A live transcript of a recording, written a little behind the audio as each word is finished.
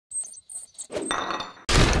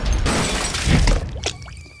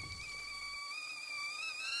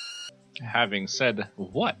Having said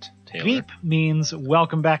what, Taylor? Beep means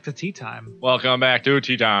welcome back to tea time. Welcome back to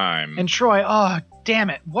tea time. And Troy, oh, damn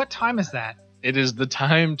it. What time is that? It is the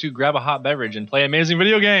time to grab a hot beverage and play amazing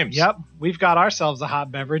video games. Yep, we've got ourselves a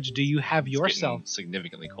hot beverage. Do you have It's yourself getting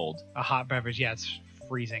significantly cold? a hot beverage? Yeah, it's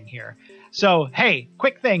freezing here. So, hey,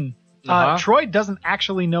 quick thing. Uh-huh. Troy doesn't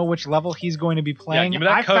actually know which level he's going to be playing. Yeah, give me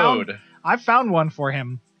that code. I found one for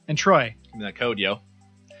him. And Troy. Give me that code, yo.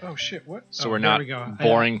 Oh, shit, what? So we're not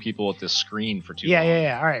boring people with this screen for too long.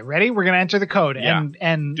 Yeah. All right, ready? We're going to enter the code. Yeah.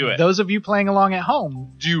 And Do it. Those of you playing along at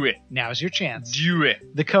home, Do it. now's your chance. Do it.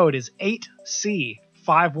 The code is 8C51.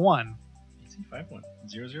 51.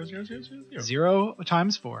 00000. 0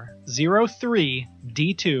 times 4. 03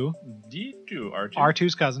 D2. D2. R2.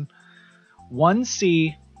 R2's cousin.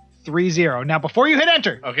 1C30. Now, before you hit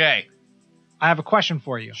enter, Okay. I have a question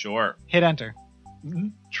for you. Sure. Hit enter.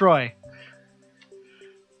 Troy,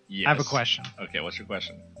 Yes. I have a question. Okay, what's your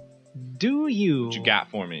question? Do you, What you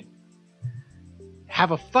got for me?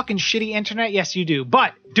 have a fucking shitty internet? Yes, you do.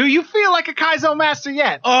 But do you feel like a Kaizo master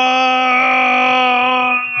yet?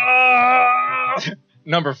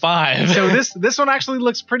 Number 5. So this one actually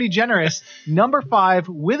looks pretty generous. Number 5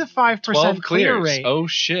 with a 5% 12 clear clears. rate. Oh,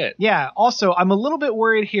 shit. Yeah, also, I'm a little bit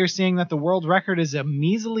worried here seeing that the world record is a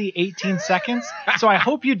measly 18 seconds. So I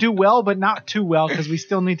hope you do well, but not too well, because we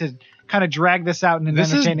still need to kind of drag this out in an This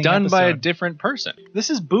is entertaining done by a episode. different person. This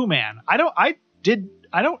is Booman. I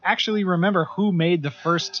don't actually remember who made the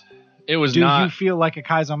first It was Do not. You Feel Like a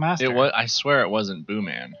Kaizo Master. It was. I swear it wasn't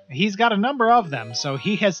Booman. He's got a number of them, so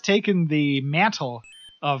he has taken the mantle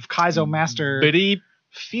of Kaizo Master Biddy.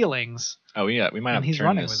 feelings, Oh yeah, we might have and to he's turn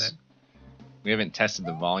running this. with it. We haven't tested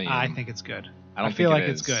the volume. I think it's good. I don't feel think like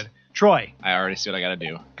it it's is. good. Troy, I already see what I gotta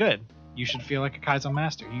do. good. You should feel like a Kaizo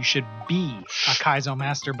Master. You should be a Kaizo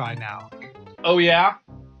Master by now. Oh yeah.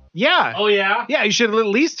 Yeah. Oh yeah. Yeah, you should at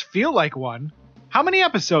least feel like one. How many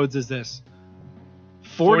episodes is this?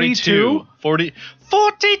 42? 42.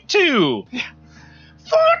 42.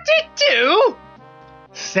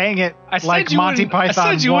 Saying it I said like you Monty wouldn't- I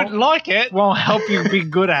Python said you wouldn't like it. won't help you be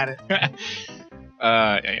good at it. Yeah,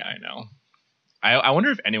 I know. I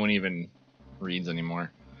wonder if anyone even reads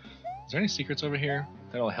anymore. Is there any secrets over here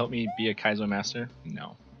that'll help me be a Kaizo master?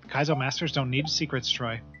 No. Kaizo Masters don't need secrets,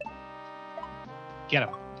 Troy. Get him.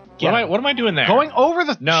 What am I doing there? Going over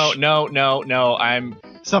the... No. I'm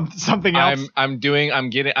Something else. I'm doing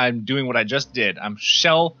what I just did. I'm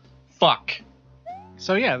shell fuck.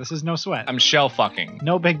 So yeah, this is no sweat. I'm shell fucking.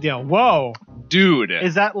 No big deal. Whoa. Dude.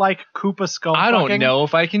 Is that like Koopa skull I fucking? don't know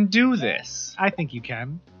if I can do this. I think you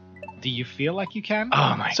can. Do you feel like you can?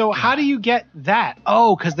 Oh my So God. how do you get that?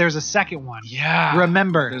 Oh, because there's a second one. Yeah.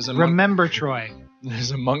 Remember. There's a Remember, Troy. There's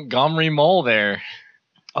a Montgomery mole there.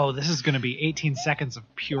 Oh, this is going to be 18 seconds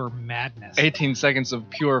of pure madness. 18 seconds of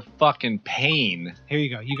pure fucking pain. Here you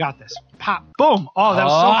go. You got this. Pop. Boom. Oh, that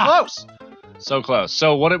was so close. So close.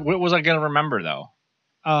 So what was I going to remember, though?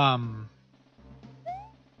 I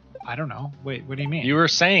don't know. Wait, what do you mean? You were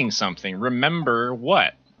saying something. Remember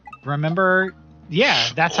what? Remember... Yeah,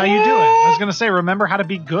 that's how you do it. I was going to say, remember how to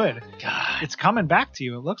be good. God. It's coming back to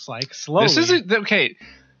you, it looks like. Slowly. This isn't... Okay.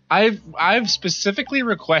 I've specifically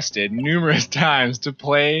requested numerous times to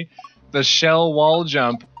play the shell wall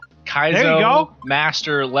jump Kaizo There you go.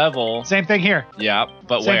 master level. Same thing here. Yeah,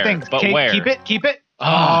 but Same where? thing. But where? Keep it.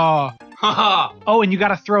 Oh. Oh, and you got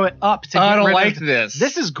to throw it up to get I don't rid like of this.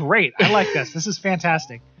 This is great. I like this. This is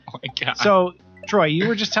fantastic. Oh my God. So, Troy, you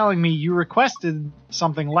were just telling me you requested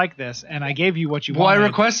something like this, and I gave you what you Well, I wanted.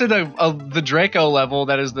 requested the Draco level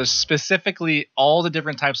that is specifically all the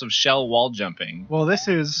different types of shell wall jumping. Well, this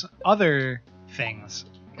is other things.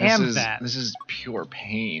 This is pure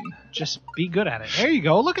pain. Just be good at it. There you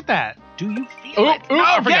go. Look at that. Do you feel Oh, it?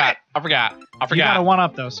 I get forgot. it. You got a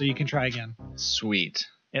 1-up, though, so you can try again. Sweet.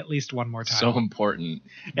 At least one more time. So important.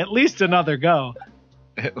 At least another go.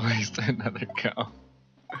 At least another go.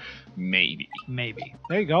 Maybe. Maybe.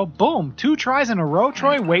 There you go. Boom. 2 tries in a row,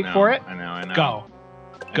 Troy. Wait for it. I know. Go.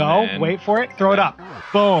 Go. then- Wait for it. Throw it up.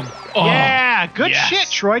 Boom. Oh, yeah. Good yes. shit,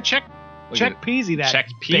 Troy. Check Look at it. peasy that. Check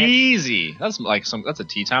bitch. peasy. That's a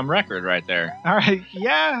tea time record right there. All right.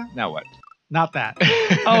 Yeah. Now what? Not that.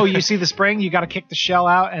 Oh, you see the spring? You got to kick the shell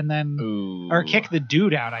out and then, Ooh. or kick the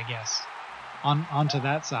dude out, I guess, onto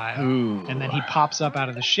that side. Ooh. And then he pops up out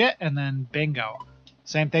of the shit, and then bingo.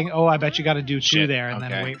 Same thing. Oh, I bet you got to do 2 Shit. there, and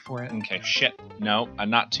then Okay. wait for it. Okay, shit. No,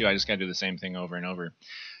 not 2. I just got to do the same thing over and over.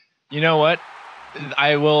 You know what?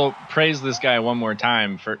 I will praise this guy one more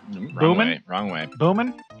time for... Booman? Wrong way.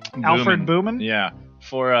 Booman? Alfred Booman? Yeah.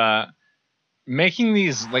 For making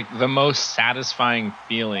these like the most satisfying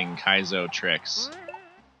feeling Kaizo tricks.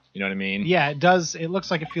 You know what I mean? Yeah, it does. It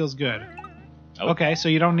looks like it feels good. Oh. Okay, so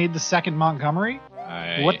you don't need the second Montgomery?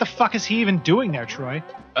 What the fuck is he even doing there, Troy?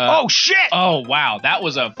 Oh, shit! Oh, wow. That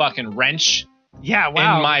was a fucking wrench Yeah,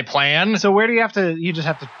 wow. in my plan. So where do you have to... You just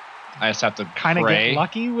have to I just have to kind of get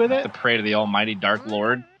lucky with it? To pray to the almighty Dark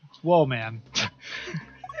Lord. Whoa, man.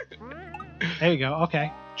 There you go.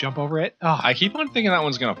 Okay. Jump over it. Oh, I keep on thinking that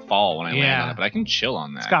one's going to fall when I land on it, but I can chill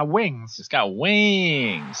on that. It's got wings. It's got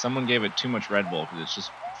wings. Someone gave it too much Red Bull because it's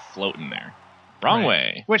just floating there. Wrong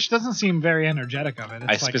way. Which doesn't seem very energetic of it.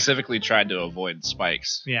 It's I specifically tried to avoid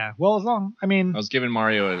spikes. Yeah. Well, as long... I mean... I was giving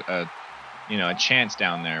Mario a chance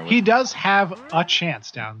down there. He does have a chance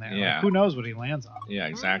down there. Yeah. Like, who knows what he lands on? Yeah,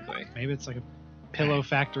 exactly. Maybe it's like a pillow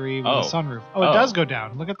factory with a sunroof. Oh, it does go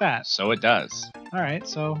down. Look at that. So it does. All right,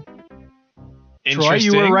 so... Interesting. Troy,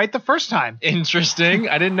 you were right the first time. Interesting.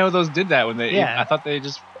 I didn't know those did that when they... Yeah. I thought they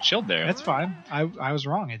just chilled there. That's fine. I was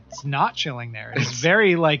wrong. It's not chilling there. It's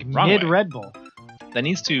very, like, mid-Red Bull. That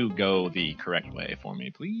needs to go the correct way for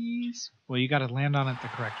me, please. Well, you got to land on it the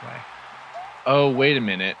correct way. Oh, wait a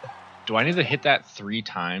minute. Do I need to hit that 3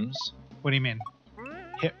 times? What do you mean?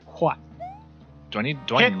 Hit what?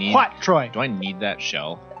 Hit what, Troy? Do I need that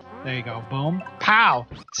shell? There you go. Boom. Pow.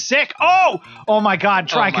 Sick. Oh! Oh, my God.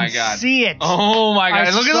 Troy, I can see it. Oh, my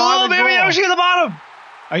God. Look at the little baby Yoshi at the bottom.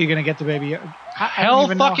 Are you going to get the baby? Hell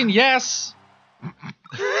fucking yes.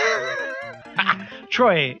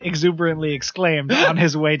 Troy exuberantly exclaimed on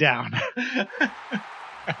his way down.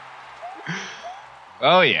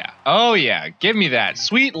 Oh yeah, give me that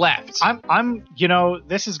sweet left. I'm you know,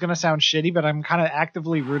 this is gonna sound shitty, but I'm kind of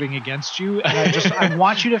actively rooting against you, and I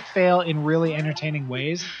want you to fail in really entertaining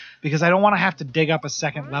ways because I don't want to have to dig up a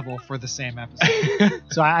second level for the same episode.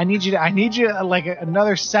 So I need you like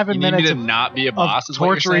another 7 minutes to not be a boss of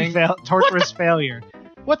torturous failure.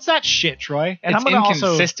 What's that shit, Troy? And it's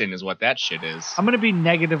inconsistent is what that shit is. I'm going to be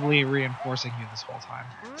negatively reinforcing you this whole time.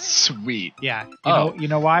 Sweet. Yeah. You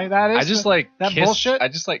know why that is? I just bullshit? I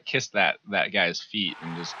just kissed that guy's feet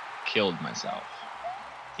and just killed myself.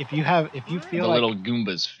 If you feel like little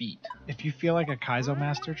Goomba's feet. If you feel like a Kaizo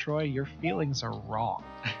master, Troy, your feelings are wrong.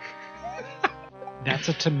 That's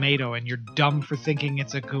a tomato and you're dumb for thinking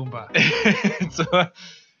it's a Goomba.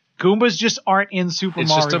 Goombas just aren't in Super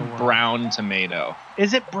Mario It's just a World. brown tomato.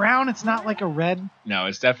 Is it brown? It's not like a red? No,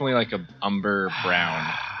 it's definitely like a umber brown.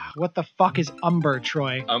 What the fuck is umber,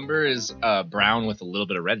 Troy? Umber is brown with a little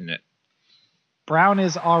bit of red in it. Brown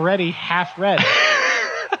is already half red.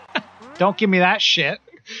 Don't give me that shit.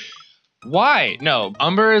 Why? No,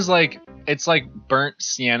 umber is it's like burnt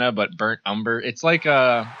sienna but burnt umber. It's like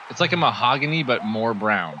a mahogany but more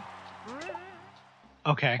brown.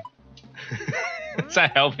 Okay. Is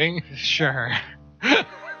that helping? Sure.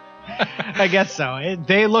 I guess so.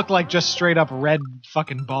 They look like just straight up red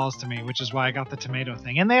fucking balls to me, which is why I got the tomato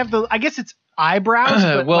thing. And they have I guess it's eyebrows,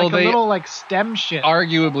 but well, like a little like stem shit.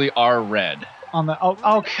 Arguably are red. On the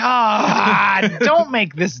oh God! Don't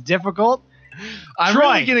make this difficult. I'm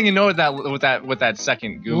Troy, really getting annoyed with that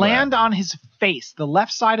second Goomba. Land on his face, the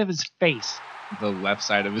left side of his face. The left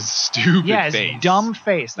side of his stupid face. Yeah, his dumb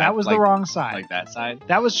face. That was the wrong side. Like that side?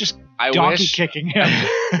 That was just donkey kicking him.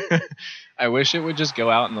 I wish it would just go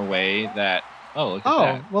out in the way that... Oh, look at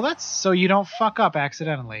that. Oh, well, that's so you don't fuck up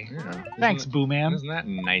accidentally. Yeah. Thanks, Booman. Isn't that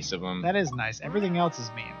nice of him? That is nice. Everything else is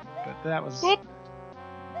mean. But that was a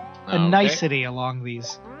Okay. nicety along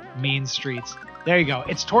these mean streets. There you go.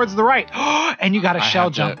 It's towards the right. And you got a shell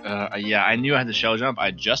jump. Yeah, I knew I had the shell jump. I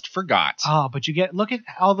just forgot. Oh, but look at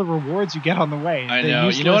all the rewards you get on the way. I know.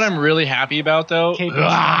 You know what I'm really happy about, though?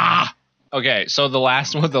 Okay, so the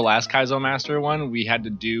last Kaizo Master one, we had to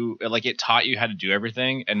do, like, it taught you how to do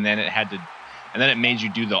everything, and then it made you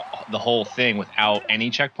do the whole thing without any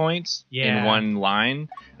checkpoints in one line.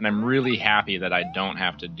 And I'm really happy that I don't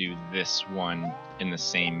have to do this one in the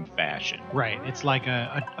same fashion. Right. It's like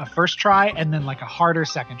a first try and then like a harder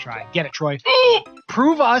second try. Get it, Troy. Ooh!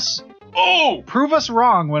 Prove us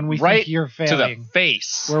wrong when we think you're failing. To the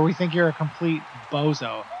face. Where we think you're a complete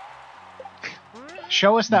bozo.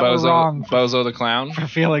 Show us that Bozo, we're wrong. Bozo the clown. For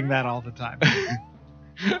feeling that all the time.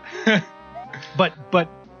 But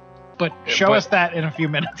show us that in a few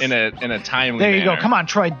minutes. In a timely There you manner. go. Come on,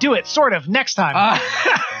 Troy. Do it. Sort of. Next time.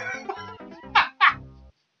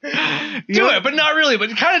 Do it, but not really.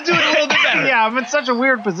 But kind of do it a little bit better. Yeah, I'm in such a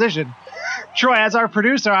weird position. Troy, as our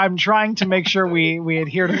producer, I'm trying to make sure we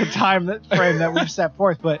adhere to the time frame that we've set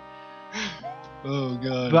forth. But oh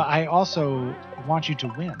god. But I also want you to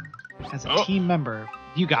win as a team member.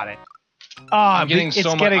 You got it. I'm getting it's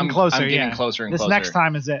so much. getting closer. I'm getting yeah. closer and this closer. next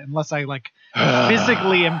time is it, unless I like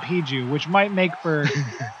physically impede you, which might make for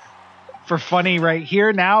funny right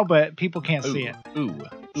here now, but people can't see it. Ooh.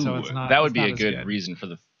 So it's not. That would it's be not a as good reason for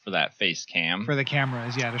that face cam. for the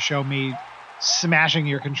cameras. Yeah, to show me smashing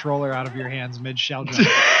your controller out of your hands mid shell jump.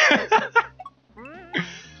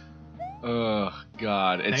 Oh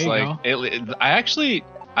God, it's There you like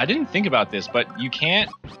I didn't think about this, but you can't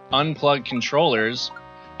unplug controllers.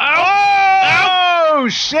 Oh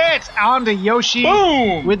shit! On to Yoshi.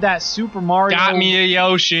 Boom! With that Super Mario. Got me a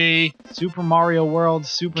Yoshi. Super Mario World,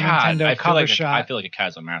 Super Nintendo I feel cover like shot. I feel like a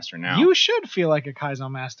Kaizo master now. You should feel like a Kaizo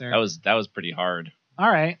master. That was pretty hard. All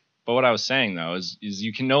right. But what I was saying though is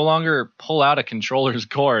you can no longer pull out a controller's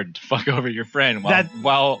cord to fuck over your friend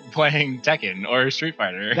while playing Tekken or Street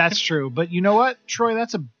Fighter. That's true. But you know what, Troy?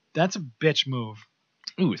 That's a bitch move.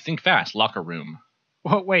 Ooh, think fast. Locker room.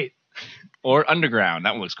 Well, wait. Or underground.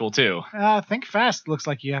 That one looks cool too. Think fast looks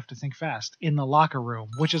like you have to think fast in the locker room,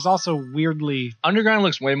 which is also weirdly. Underground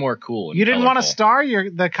looks way more cool. You didn't want to star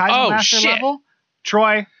the Kaizo Master shit. level,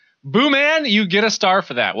 Troy. Booman, you get a star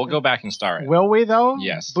for that. We'll go back and star it. Will we though?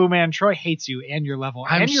 Yes. Booman, Troy hates you and your level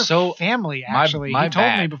and your family. Actually, my he told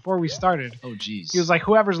bad. me before we started. Oh jeez. He was like,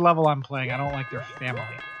 "Whoever's level I'm playing, I don't like their family.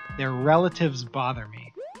 Their relatives bother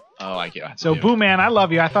me." Oh, I get it. So, Booman, I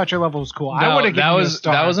love you. I thought your level was cool. I would have given you a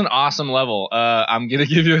star. That was an awesome level. I'm gonna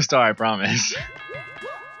give you a star, I promise.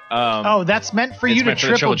 That's meant for you to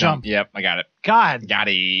triple jump. Yep, I got it. God, Got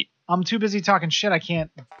it. I'm too busy talking shit. I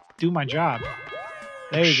can't do my job.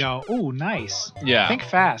 There you go. Ooh, nice. Yeah. Think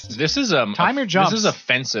fast. This is time your jumps. This is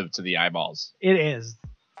offensive to the eyeballs. It is.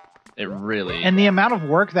 It really. And the amount of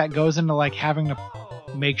work that goes into like having to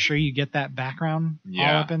make sure you get that background all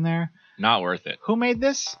up in there. Not worth it. Who made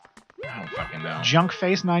this? I don't fucking know.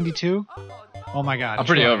 Junkface 92. Oh my God. I'm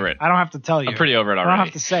pretty over it. I don't have to tell you. I'm pretty over it already. I don't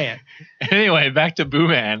have to say it. Anyway, back to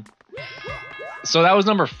Booman. So that was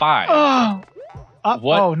number 5.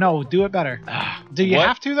 What? Oh no, do it better. Do you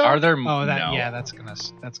have to though? Are there? Oh, no. Yeah, that's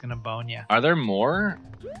gonna bone you. Are there more?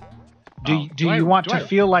 Do you want to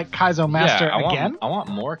feel like Kaizo Master again? I want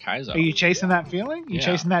more Kaizo. Are you chasing that feeling? You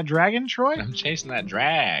chasing that dragon, Troy? I'm chasing that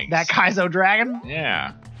drag. That Kaizo dragon?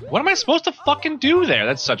 Yeah. What am I supposed to fucking do there?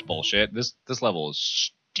 That's such bullshit. This level is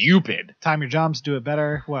stupid. Time your jumps, do it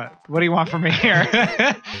better. What do you want from me here?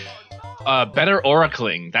 Better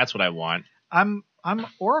oracling. That's what I want. I'm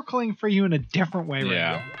oracling for you in a different way right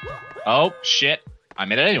now. Oh shit! I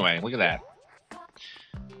made it anyway. Look at that.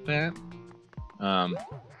 Okay.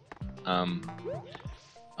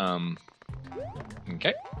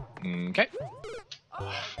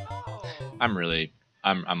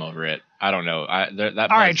 I'm over it. I don't know. That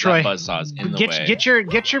buzzsaw is in the way. Get your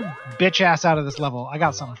bitch ass out of this level. I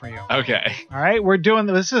got something for you. Okay. All right, we're doing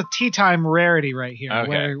this is a tea time rarity right here,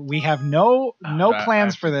 where we have no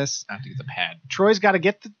plans for this. I have to get the pad. Troy's got to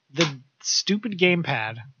get the stupid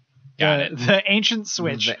gamepad. Got it. The ancient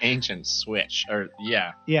Switch. The ancient Switch.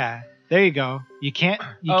 Yeah. There you go. You can't.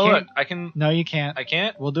 Look, I can. No, you can't. I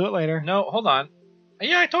can't. We'll do it later. No, hold on.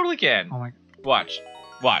 Yeah, I totally can. Oh my. Watch.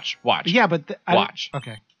 Yeah, but watch.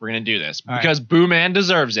 Okay. We're gonna do this All because Booman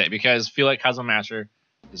deserves it. Because Feel Like Kaizo Master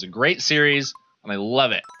is a great series and I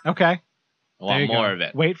love it. Okay. I want more of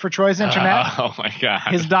it. Wait for Troy's internet. Oh my god.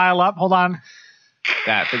 His dial up. Hold on.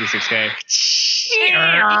 That 56K.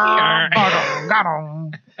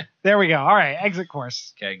 There we go. All right. Exit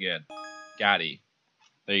course. Okay, good. Gotti.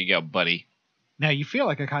 There you go, buddy. Now you feel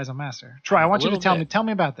like a Kaizo Master. Troy, I want you to tell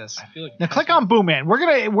me about this. I feel like now click on Booman. We're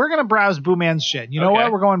gonna browse Booman's shit. You know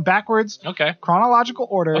what? We're going backwards. Okay. Chronological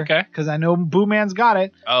order. Okay. Because I know Booman's got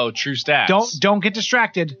it. Oh, true stats. Don't get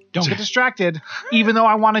distracted. Don't get distracted. Even though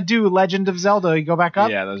I want to do Legend of Zelda, you go back up.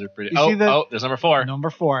 Yeah, those are pretty. See there's number 4. Number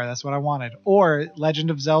 4. That's what I wanted. Or Legend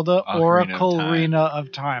of Zelda, Ocarina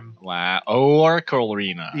of Time. Wow.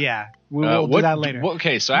 Ocarina. Yeah. We'll do that later.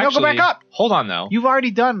 Okay, so actually, go back up. Hold on though. You've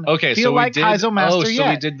already done. Okay, Feel so like we did. Kaizo Master so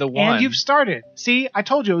we did the one. And you've started. See, I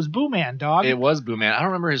told you it was Booman, dog. It was Booman. I don't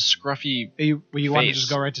remember his scruffy. You want to just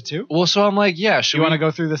go right to 2? Well, so I'm like, yeah. You want to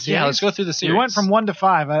go through the series? Yeah, let's go through the series. You went from 1 to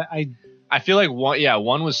 5. I feel like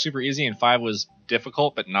 1 was super easy and 5 was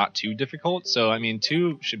difficult, but not too difficult. So I mean,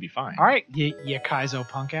 2 should be fine. All right, you Kaizo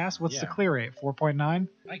punk ass. What's the clear rate? 4.9.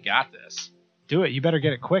 I got this. Do it. You better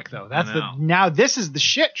get it quick though. Now this is the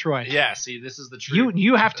shit, Troy. Yeah. See, this is the true.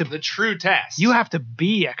 You have to the true test. You have to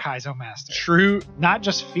be a Kaizo Master. True. Not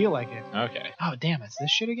just feel like it. Okay. Oh damn! It's this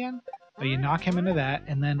shit again. But you knock him into that,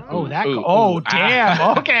 and then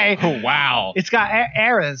damn. Okay. Oh wow. It's got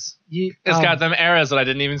eras. It's got them eras that I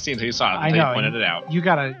didn't even see until you saw it. Until you pointed it out. You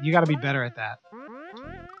gotta be better at that.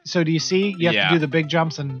 So do you see? You have to do the big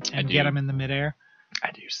jumps and get them in the midair.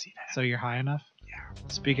 I do see that. So you're high enough? Yeah.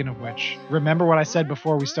 Speaking of which, remember what I said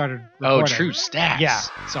before we started recording? Oh, true stats. Yeah.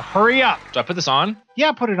 So hurry up. Do I put this on?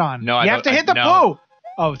 Yeah, put it on. No, I You don't. have to hit the no. poo.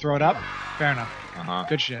 Oh, throw it up? Fair enough. Uh-huh.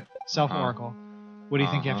 Good shit. Self-oracle. What do you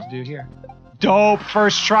think you have Uh-huh. to do here? Dope.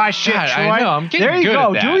 First try shit, God, Troy. I know. I'm getting there you good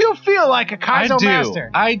go. at Do that. you feel like a Kaizo I do.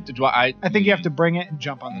 master? I think you have to bring it and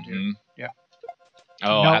jump on the dude. Mhm. Yeah.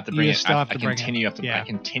 Oh, Nope, I have to bring you it. still have to I bring it. continue. Yeah. I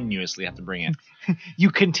continuously have to bring it. You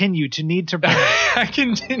continue to need to bring it. I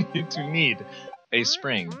continue to need a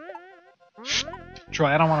spring. Troy,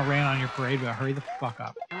 I don't want to rain on your parade, but hurry the fuck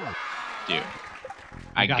up. Dude,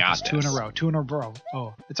 I got this. this. 2 in a row. 2 in a row.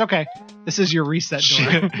 Oh, it's okay. This is your reset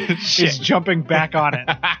door. Shit. He's jumping back on it.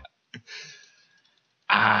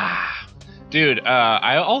 Dude,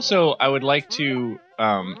 I would like to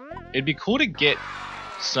it'd be cool to get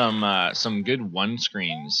some good one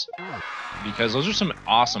screens, because those are some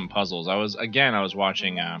awesome puzzles. I was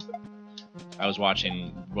watching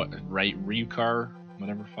Ryukar,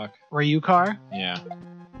 whatever fuck. Ryukar? Yeah,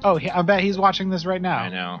 Oh, I bet he's watching this right now. I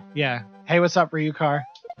know. Yeah. Hey, what's up, Ryukar?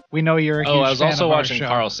 We know you're a huge fan Oh, I was also of our watching show.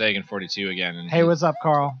 Carl Sagan 42 again. And Hey, what's up,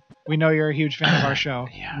 Carl? We know you're a huge fan of our show.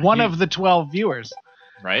 Yeah, One of the 12 viewers.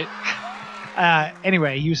 right?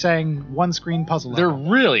 Anyway, you saying one screen puzzle They're level.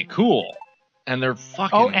 really cool, and they're fucking.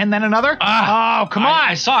 Oh, and then another? Oh, come on!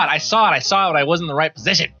 I saw it, but I wasn't in the right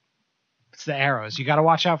position. It's the arrows. You got to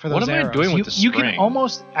watch out for those What am arrows. I doing with the You can spring?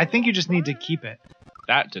 almost... I think you just need to keep it.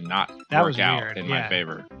 That did not That work was out weird, in yeah. my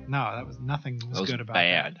favor. No, that was nothing was That was good about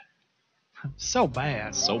bad. that. So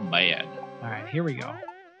bad. So bad. All right, here we go.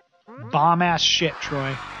 Bomb-ass shit,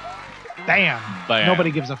 Troy. Bam. Bam.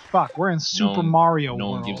 Nobody gives a fuck. We're in Super Mario No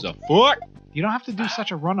World. one gives a fuck. You don't have to do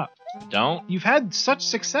such a run-up. Don't. You've had such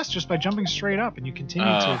success just by jumping straight up, and you continue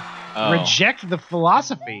to Oh. reject the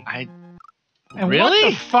philosophy. And Really? what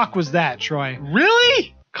the fuck was that, Troy?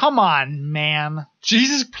 Really? Come on, man.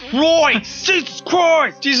 Jesus Christ! Jesus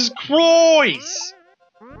Christ! Jesus Christ!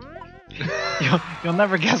 You'll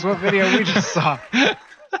never guess what video we just saw.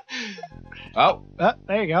 Oh.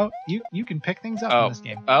 There you go. You can pick things up Oh. in this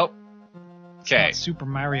game. Oh. It's not Okay. Super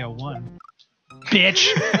Mario 1. Bitch.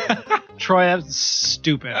 Troy, that was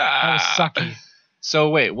stupid. That was sucky. So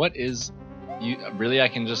wait, what is? You really? I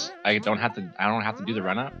don't have to do the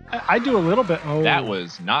run up. I do a little bit. Oh, That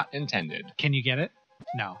was not intended. Can you get it?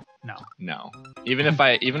 No. No. Even if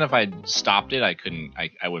I stopped it, I couldn't.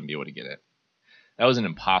 I wouldn't be able to get it. That was an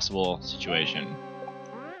impossible situation.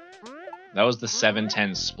 That was the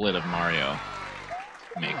 7-10 split of Mario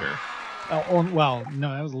Maker. Oh, well,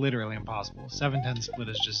 no, that was literally impossible. 7-10 split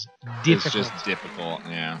is just difficult. It's just difficult.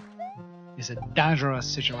 Yeah. It's a dangerous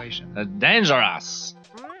situation. Dangerous.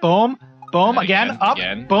 Boom, boom, And again, again, up,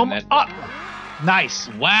 again, boom, and then- up. Nice.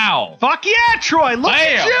 Wow. Fuck yeah, Troy! Look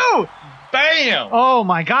at Bam. you! Bam. Oh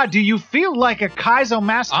my god, do you feel like a Kaizo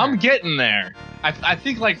master? I'm getting there. I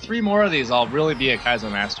think like 3 more of these, I'll really be a Kaizo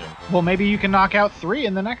master. Well, maybe you can knock out 3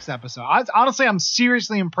 in the next episode. Honestly, I'm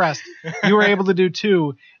seriously impressed. You were able to do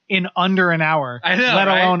 2 in under an hour. I know, let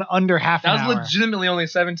right? alone under half That an was hour. legitimately only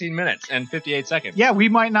 17 minutes and 58 seconds. Yeah, we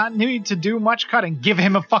might not need to do much cutting. Give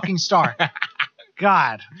him a fucking star.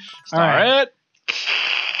 God. All All right. right.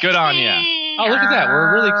 Good on ya. Oh, look at that.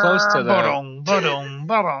 We're really close to the. Ba-dum, ba-dum,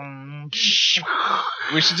 ba-dum.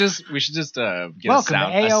 We should just get Welcome to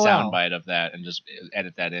a AOL. sound bite of that and just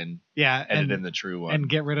edit that in. Yeah, Edit in the true one. and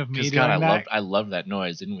get rid of me Because doing God, that. I loved that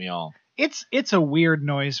noise, didn't we all? It's a weird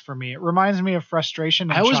noise for me. It reminds me of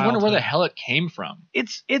frustration. I always wonder where the childhood. hell it came from.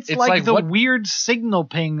 It's It's like like the what- weird signal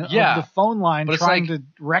ping Yeah, of the phone line but it's trying like- to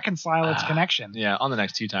reconcile its connection. Yeah, on the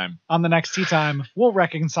next tea time. On the next tea time, we'll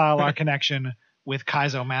reconcile our connection with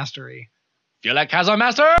Kaizo mastery. Feel like Kaizo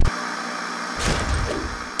Master?